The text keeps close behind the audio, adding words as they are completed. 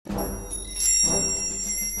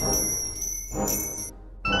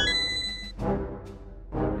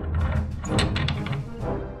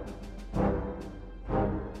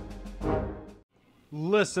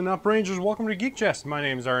Listen up, Rangers. Welcome to Geek Chest. My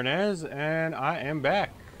name is Arnez, and I am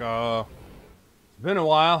back. It's been a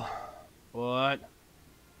while, but...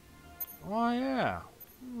 Oh, yeah.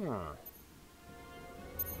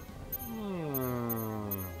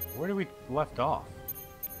 Where did we left off?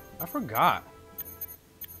 I forgot.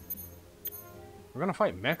 We're gonna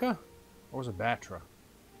fight Mecha? Or was it Battra?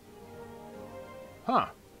 Huh.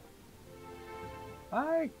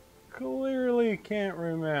 I clearly can't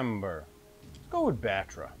remember. Let's go with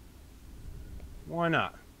Battra. Why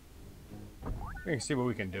not? We can see what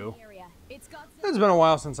we can do. It's been a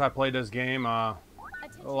while since I played this game. A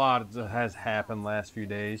lot has happened last few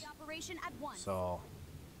days. So,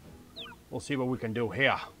 we'll see what we can do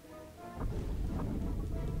here.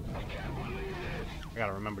 I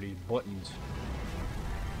gotta remember these buttons.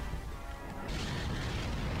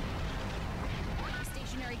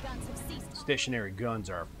 Stationary guns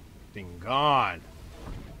are f***ing gone.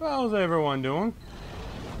 How's everyone doing?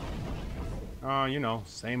 You know,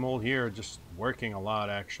 same old here, just working a lot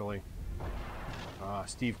actually.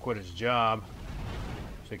 Steve quit his job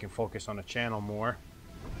so he can focus on the channel more.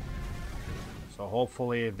 So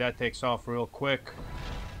hopefully if that takes off real quick,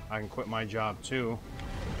 I can quit my job too.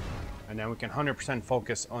 And then we can 100%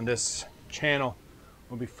 focus on this channel.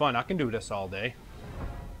 It'll be fun. I can do this all day.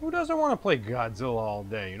 Who doesn't want to play Godzilla all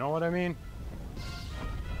day? You know what I mean?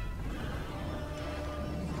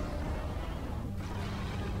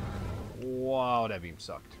 Wow, that beam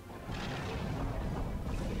sucked.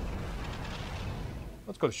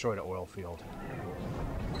 Let's go destroy the oil field.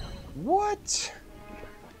 What?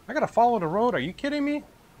 I gotta follow the road? Are you kidding me?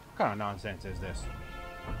 What kind of nonsense is this?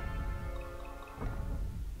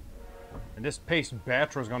 And this pace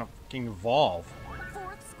Battra is gonna fucking evolve.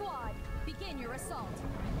 Fourth squad, begin your assault.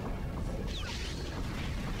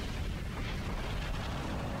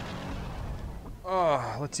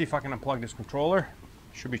 Let's see if I can unplug this controller.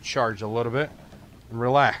 Should be charged a little bit. And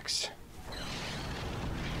relax.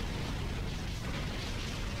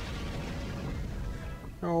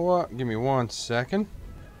 You know what? Give me 1 second.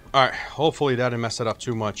 Alright, hopefully that didn't mess it up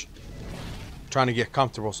too much. I'm trying to get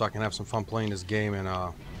comfortable so I can have some fun playing this game and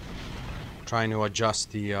trying to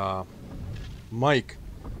adjust the mic.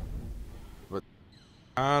 But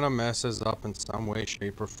kinda messes up in some way,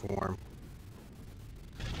 shape, or form.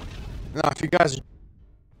 Now, if you guys are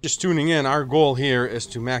just tuning in, our goal here is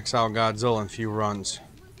to max out Godzilla in a few runs.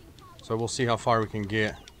 So we'll see how far we can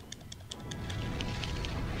get.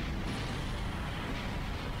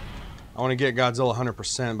 I want to get Godzilla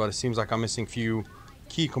 100%, but it seems like I'm missing a few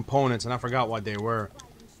key components, and I forgot what they were.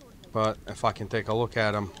 But if I can take a look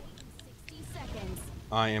at them,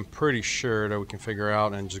 I am pretty sure that we can figure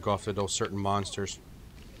out and just go after those certain monsters.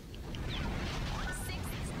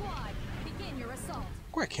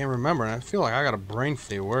 I can't remember, and I feel like I got a brain f***.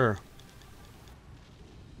 They were.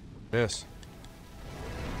 This.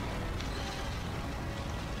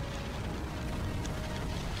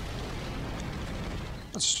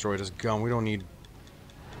 Let's destroy this gun. We don't need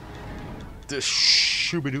this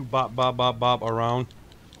shooby-doo bop bop bop bop around.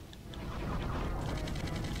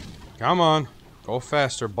 Come on. Go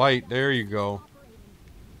faster. Bite. There you go.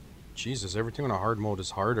 Jesus, everything on a hard mode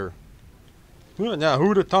is harder. Now,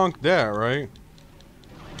 who'd have thunk that, right?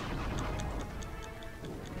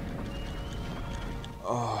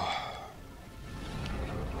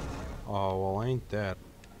 Oh, well, ain't that.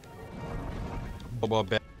 A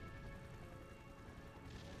kaiju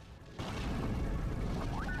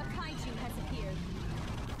has appeared.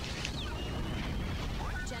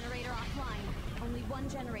 Generator offline. Only one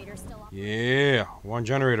generator still on. Yeah, one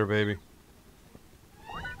generator, baby.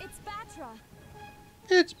 It's Battra.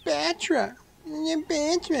 It's Battra.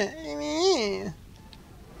 Battra.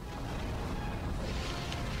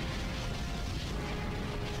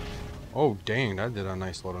 Oh, dang, that did a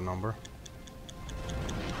nice little number.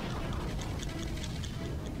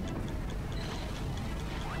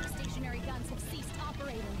 Stationary guns have ceased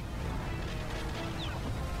operating.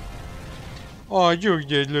 Oh, you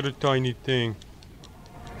little tiny thing.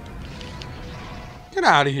 Get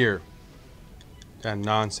out of here. That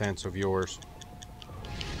nonsense of yours.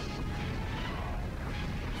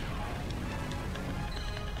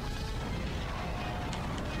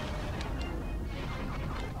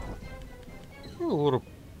 You little...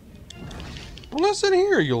 Listen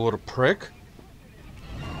here, you little prick.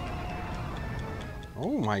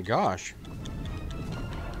 Oh my gosh.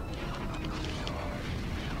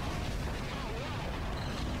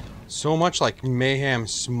 So much like mayhem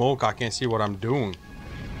smoke, I can't see what I'm doing.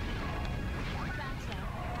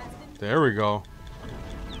 There we go.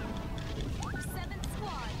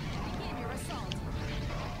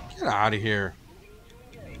 Get out of here.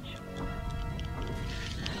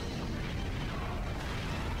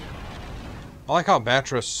 I like how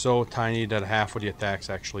Battra is so tiny that half of the attacks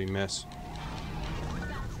actually miss.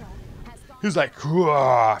 He's like,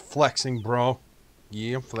 flexing, bro.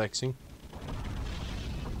 Yeah, I'm flexing.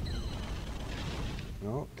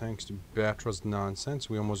 Oh, thanks to Battra's nonsense,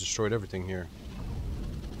 we almost destroyed everything here.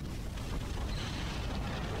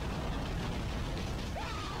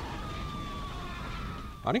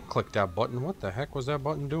 I didn't click that button. What the heck was that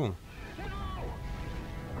button doing?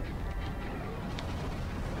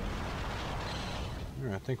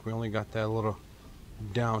 Alright, I think we only got that little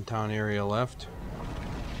downtown area left.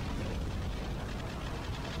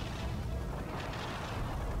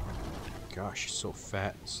 Gosh, she's so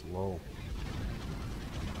fat and slow.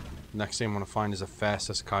 Next thing I'm gonna find is the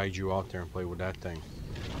fastest kaiju out there and play with that thing.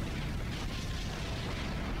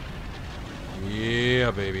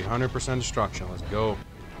 Yeah, baby. 100% destruction. Let's go.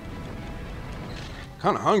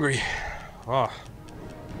 Kinda hungry. Oh.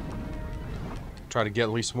 Try to get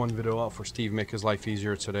at least one video out for Steve, make his life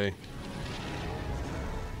easier today.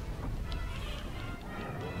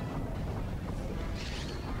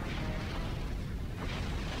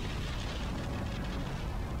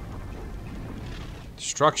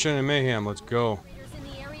 Destruction and mayhem, let's go.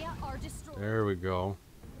 There we go.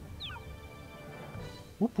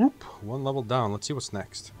 Whoop whoop. One level down. Let's see what's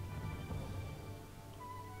next.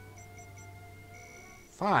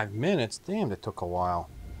 5 minutes? Damn, that took a while.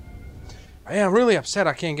 Man, I'm really upset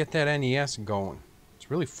I can't get that NES going.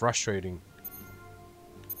 It's really frustrating.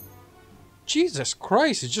 Jesus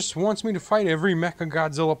Christ, it just wants me to fight every Mecha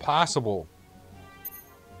Godzilla possible.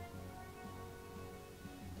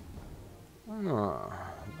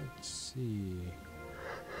 Let's see.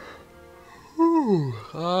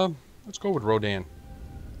 Let's go with Rodan.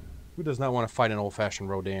 Who does not want to fight an old-fashioned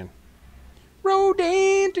Rodan?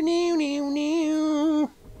 Rodan!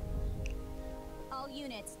 All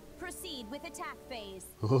units, proceed with attack phase.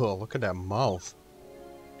 Oh, look at that mouth.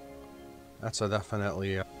 That's a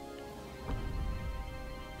definitely...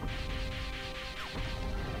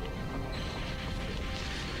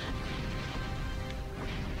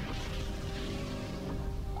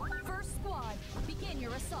 First squad, begin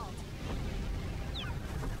your assault.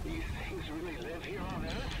 These things really live here on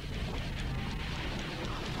Earth?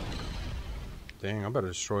 Dang, I better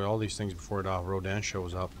destroy all these things before Rodan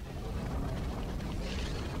shows up.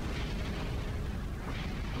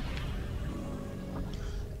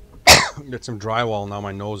 Get some drywall now.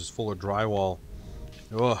 My nose is full of drywall.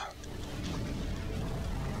 Ugh.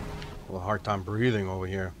 A hard time breathing over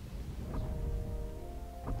here.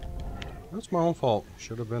 That's my own fault.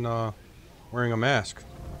 Should have been wearing a mask.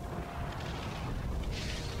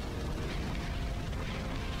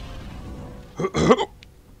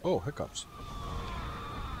 Oh, hiccups.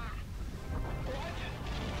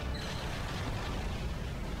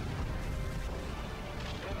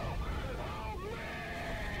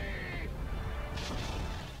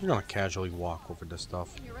 You're gonna casually walk over this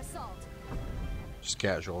stuff. Your assault. Just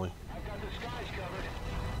casually. I've got the skies covered.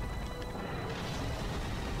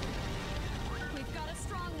 We've got a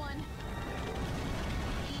strong one.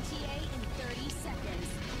 ETA in 30 seconds.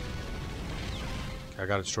 I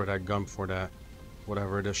gotta destroy that gun before that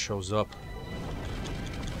whatever it is shows up.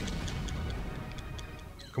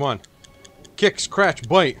 Come on. Kick, scratch,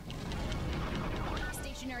 bite.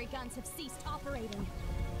 Stationary guns have ceased operating.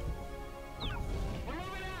 We're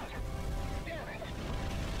moving out! Damn it!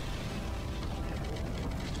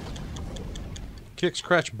 Kick,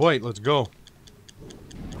 scratch, bite. Let's go.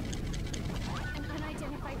 An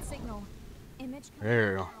unidentified signal. Image.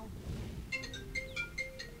 There you go.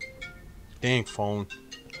 Dang phone.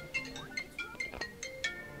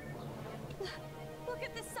 Look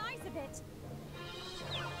at the size of it.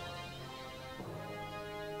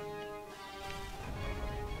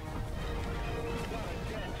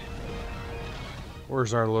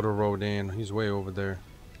 Where's our little Rodan? He's way over there.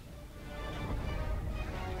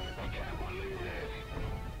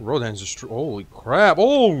 Rodan's just... Holy crap.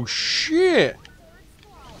 Oh, shit.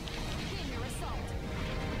 Begin your assault.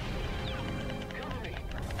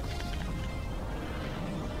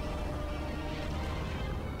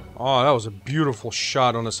 Oh, that was a beautiful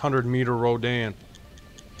shot on this 100-meter Rodan.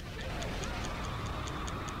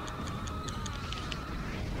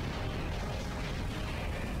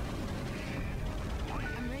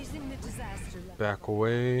 I'm raising the disaster level. Back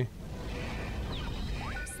away.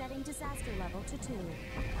 Setting disaster level to 2.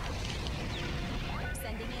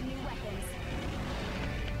 Sending in new weapons.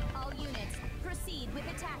 All units, proceed with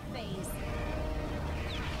attack phase.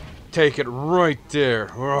 Take it right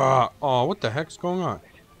there. Oh, what the heck's going on?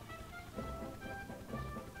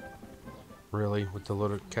 Really? With the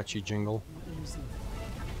little catchy jingle?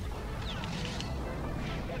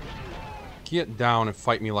 Get down and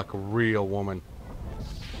fight me like a real woman.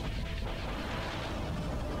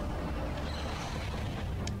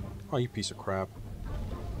 Oh, you piece of crap.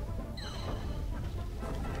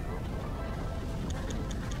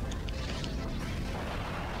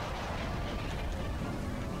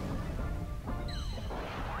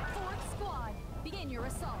 Fourth squad, begin your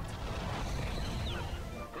assault.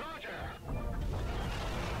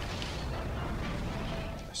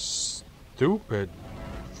 Stupid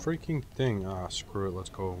freaking thing. Ah, screw it. Let's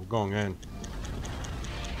go. We're going in.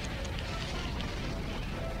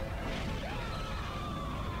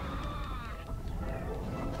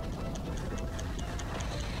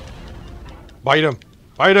 Bite him!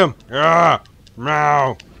 Bite him! Yeah!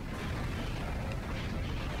 Meow!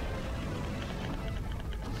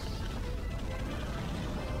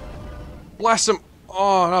 Bless him!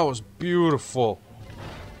 Oh, that was beautiful.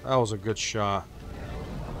 That was a good shot.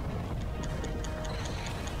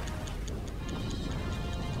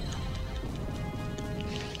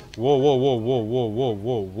 Whoa, whoa, whoa, whoa, whoa, whoa,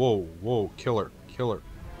 whoa, whoa, whoa. Killer, killer.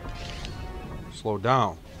 Slow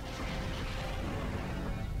down.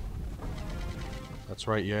 That's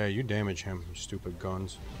right, yeah, you damage him, you stupid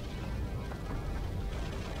guns.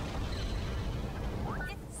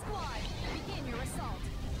 Fifth squad, begin your assault.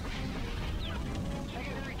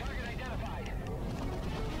 Secondary target identified.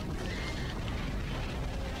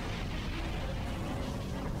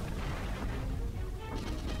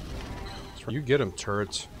 That's right. You get him,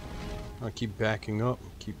 turrets. I'll keep backing up,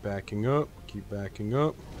 keep backing up, keep backing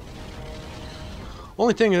up.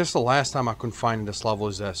 Only thing is, this is the last time I couldn't find in this level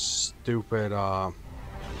is that stupid, all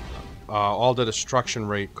the destruction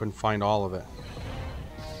rate. Couldn't find all of it.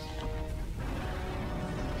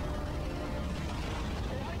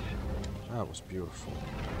 That was beautiful.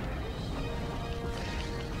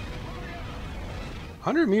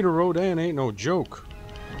 100-meter Rodan ain't no joke.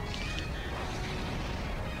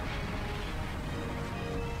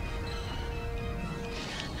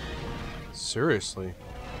 Seriously.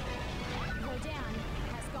 Rodan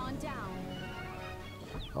has gone down.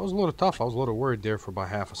 That was a little tough. I was a little worried there for about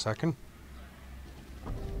half a second.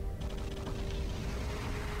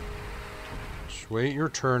 Just wait your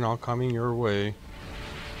turn. I'll come in your way.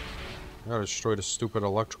 I gotta destroy the stupid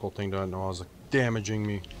electrical thing that I know was damaging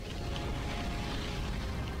me.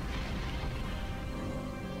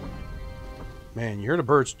 Man, you hear the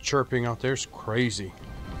birds chirping out there? It's crazy.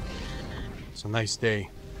 It's a nice day.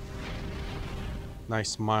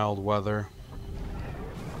 Nice mild weather.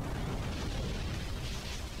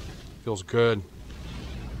 Feels good.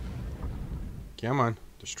 Come on.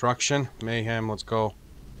 Destruction. Mayhem. Let's go.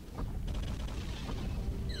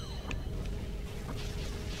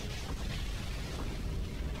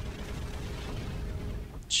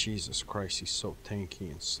 Jesus Christ, he's so tanky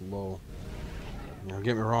and slow. Now, don't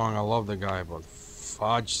get me wrong, I love the guy, but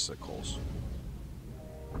fudge-sicles.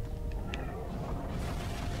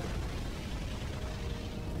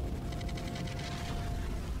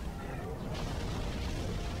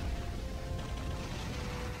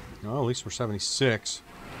 Well, at least we're 76.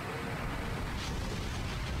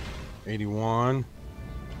 81.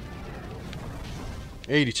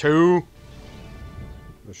 82.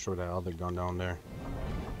 Let's show that other gun down there.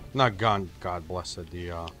 Not gun, God bless it,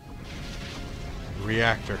 the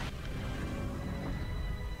reactor.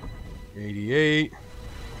 88.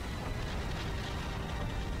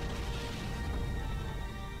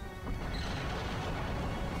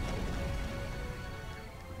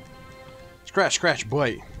 Scratch, scratch,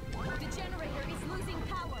 bite. The generator is losing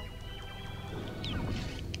power.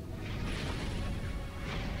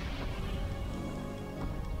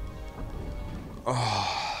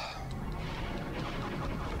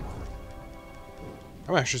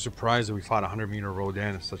 I'm actually surprised that we fought 100-meter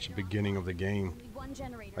Rodan at such a beginning of the game. Only one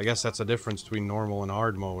generator. I guess that's the difference between normal and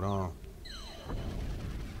hard mode, huh?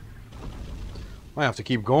 Might have to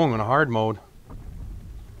keep going on a hard mode.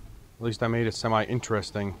 At least I made it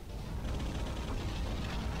semi-interesting.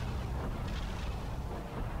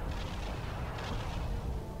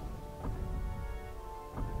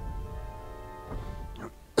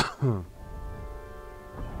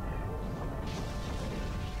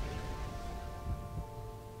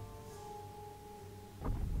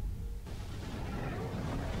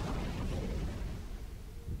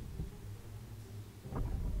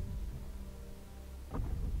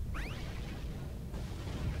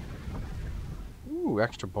 Ooh,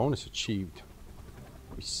 extra bonus achieved.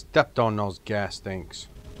 We stepped on those gas tanks.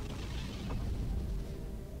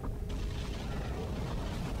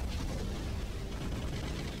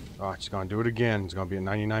 Oh, it's gonna do it again. It's gonna be at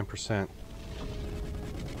 99%.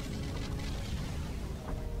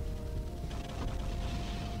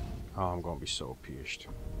 Oh, I'm gonna be so pissed.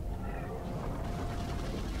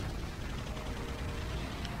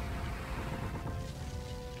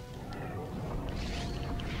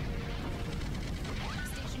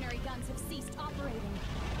 Stationary guns have ceased operating.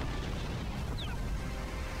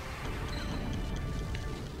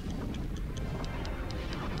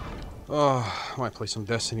 Oh, I might play some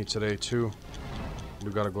Destiny today too.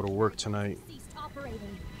 We gotta go to work tonight. Ceased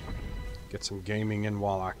operating. Get some gaming in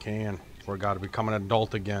while I can. Before I gotta become an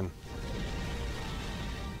adult again.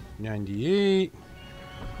 98.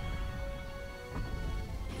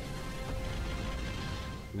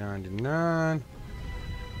 99.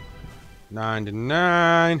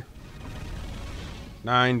 99.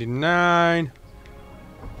 99.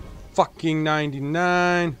 Fucking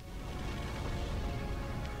 99.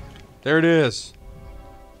 There it is.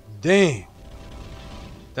 Dang.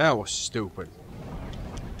 That was stupid.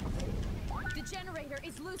 The generator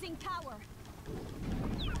is losing power.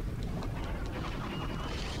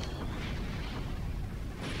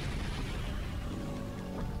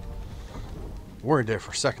 Worried there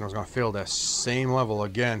for a second I was gonna fail that same level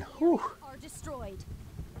again. Whew. Are destroyed.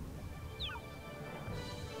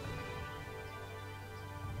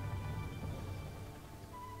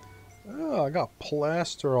 Oh, I got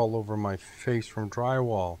plaster all over my face from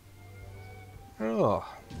drywall. Ugh.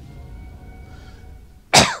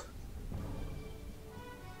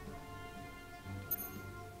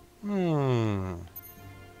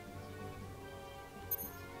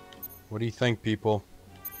 What do you think, people?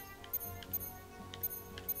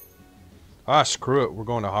 Ah, screw it. We're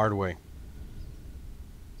going the hard way.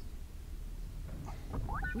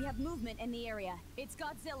 We have movement in the area. It's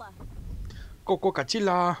Godzilla.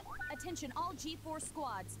 Godzilla. Attention all G4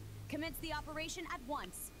 squads. Commence the operation at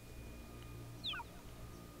once.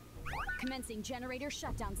 Commencing generator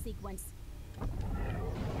shutdown sequence.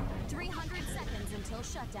 300 seconds until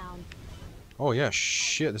shutdown. Oh yeah,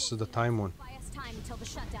 shit. This is the time one. Buy us time until the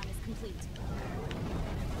shutdown is complete.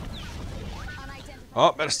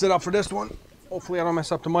 Oh, better sit up for this one. Hopefully I don't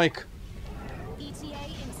mess up the mic. ETA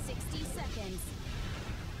in 60 seconds.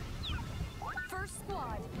 First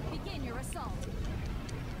squad, begin your assault.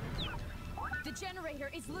 The generator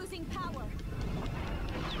is losing power.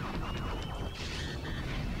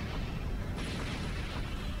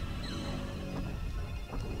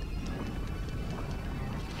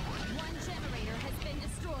 One generator has been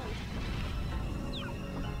destroyed.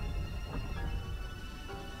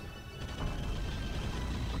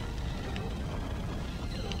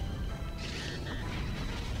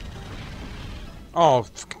 Oh,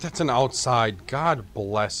 that's an outside. God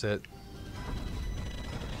bless it.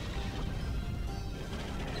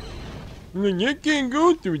 You can't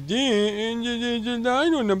go through there, and there's a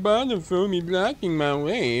light on the bottom for me blocking my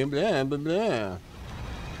way, blah, blah, blah.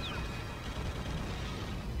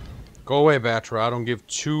 Go away, Battra. I don't give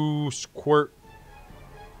two squirt.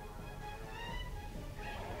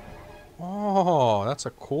 Oh, that's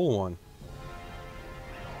a cool one.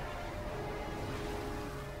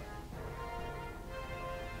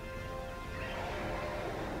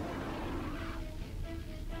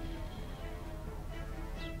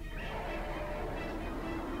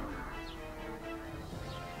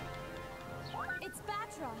 It's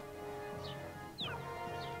Battra.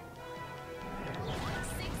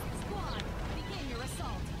 Sixth squad, begin your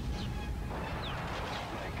assault.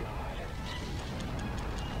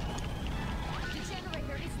 The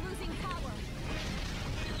generator is losing power.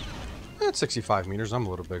 That's 65 meters. I'm a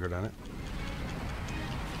little bigger than it.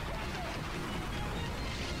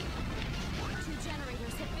 Two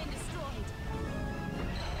generators have been destroyed.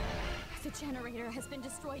 The generator has been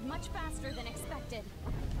destroyed much faster than expected.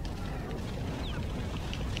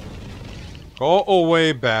 Go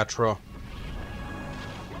away, Battra.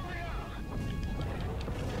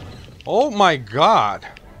 Oh my god.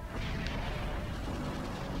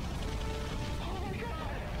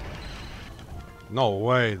 No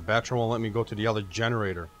way. Battra won't let me go to the other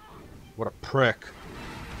generator. What a prick.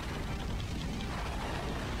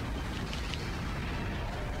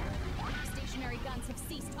 Stationary guns have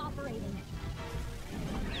ceased operating.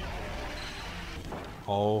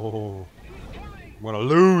 Oh. I'm gonna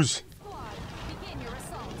lose. Squad, begin your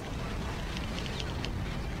assault.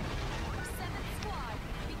 Seventh squad,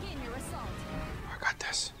 begin your assault. I got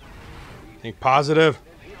this. Think positive.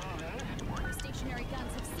 Stationary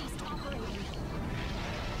guns have ceased operating.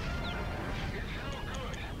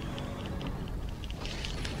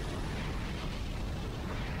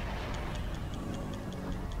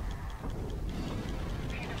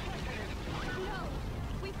 No,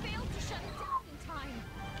 we failed to shut it down in time.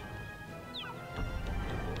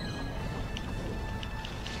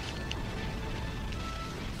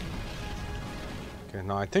 Okay,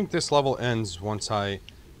 now I think this level ends once I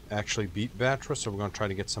actually beat Battra, so we're going to try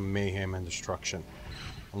to get some mayhem and destruction.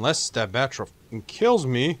 Unless that Battra kills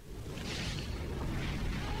me.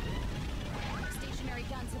 Stationary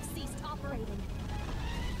guns have ceased operating.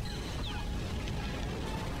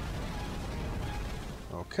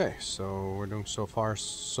 Okay, so we're doing so far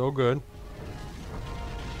so good.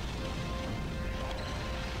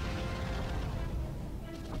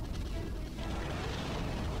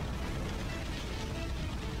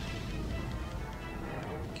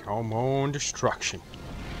 Come on, destruction.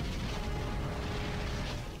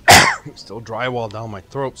 Still drywall down my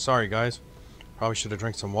throat. Sorry, guys. Probably should have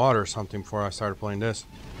drank some water or something before I started playing this.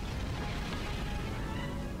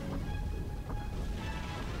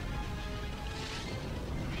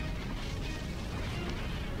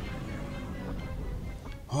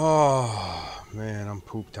 Oh, man, I'm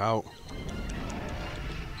pooped out.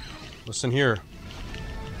 Listen here.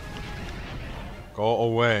 Go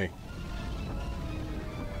away.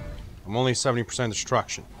 I'm only 70%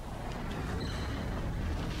 destruction.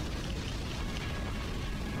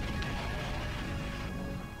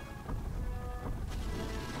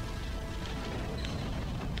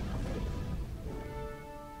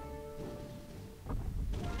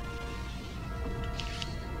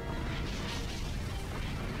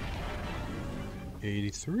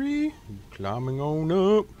 '83, climbing on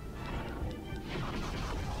up.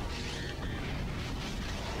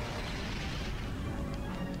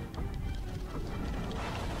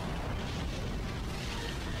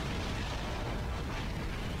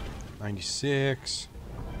 '96.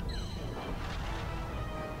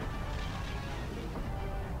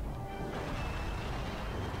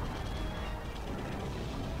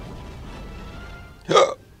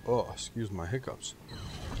 Oh, excuse my hiccups.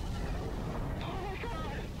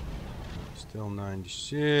 Still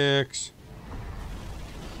 96.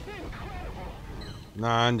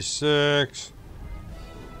 96.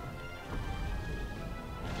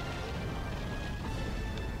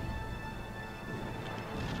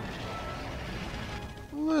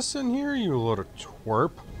 Listen here, you little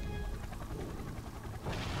twerp.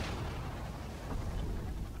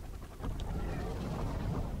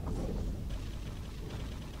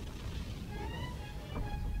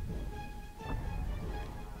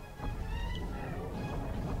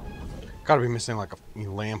 Gotta be missing like a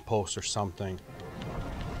lamppost or something.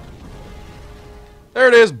 There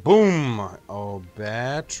it is! Boom! Oh,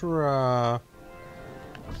 Battra.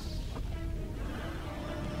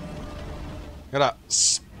 Got a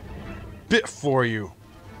spit for you.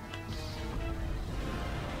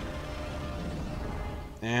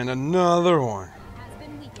 And another one. Has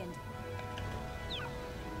been weakened.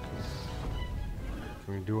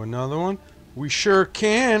 Can we do another one? We sure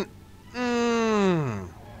can.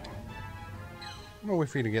 I'm gonna wait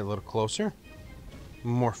for you to get a little closer.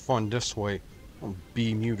 More fun this way. I'll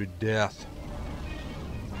beam you to death.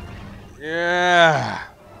 Yeah.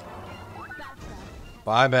 Battra.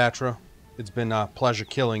 Bye, Battra. It's been a pleasure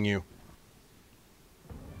killing you.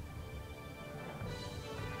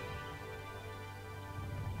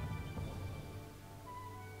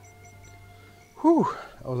 Whew.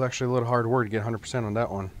 That was actually a little hard work to get 100% on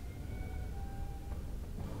that one.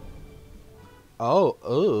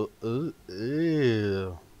 Oh,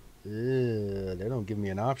 they don't give me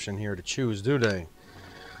an option here to choose, do they?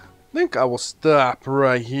 I think I will stop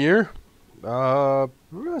right here. We're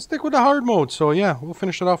gonna stick with the hard mode, so yeah, we'll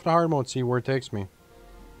finish it off the hard mode, see where it takes me.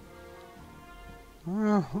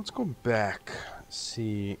 Let's go back,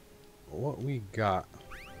 see what we got.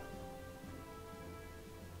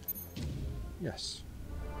 Yes.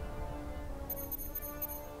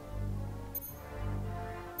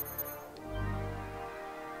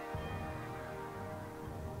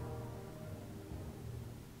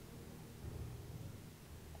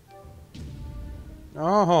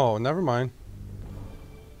 Oh, never mind.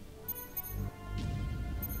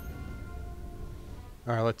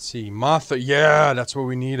 Alright, let's see. Martha. Yeah, that's what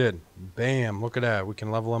we needed. Bam. Look at that. We can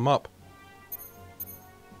level him up.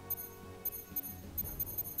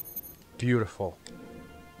 Beautiful.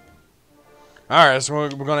 Alright, so we're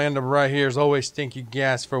going to end up right here. As always, thank you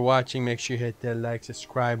guys for watching. Make sure you hit that like,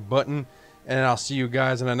 subscribe button. And I'll see you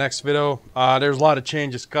guys in the next video. There's a lot of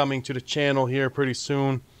changes coming to the channel here pretty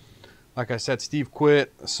soon. Like I said, Steve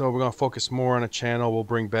quit, so we're going to focus more on the channel. We'll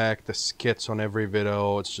bring back the skits on every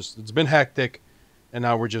video. It's been hectic, and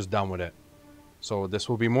now we're just done with it. So this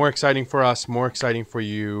will be more exciting for us, more exciting for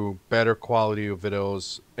you, better quality of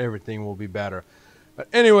videos. Everything will be better. But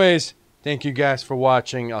anyways, thank you guys for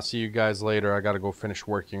watching. I'll see you guys later. I got to go finish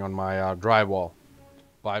working on my drywall.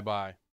 Bye-bye.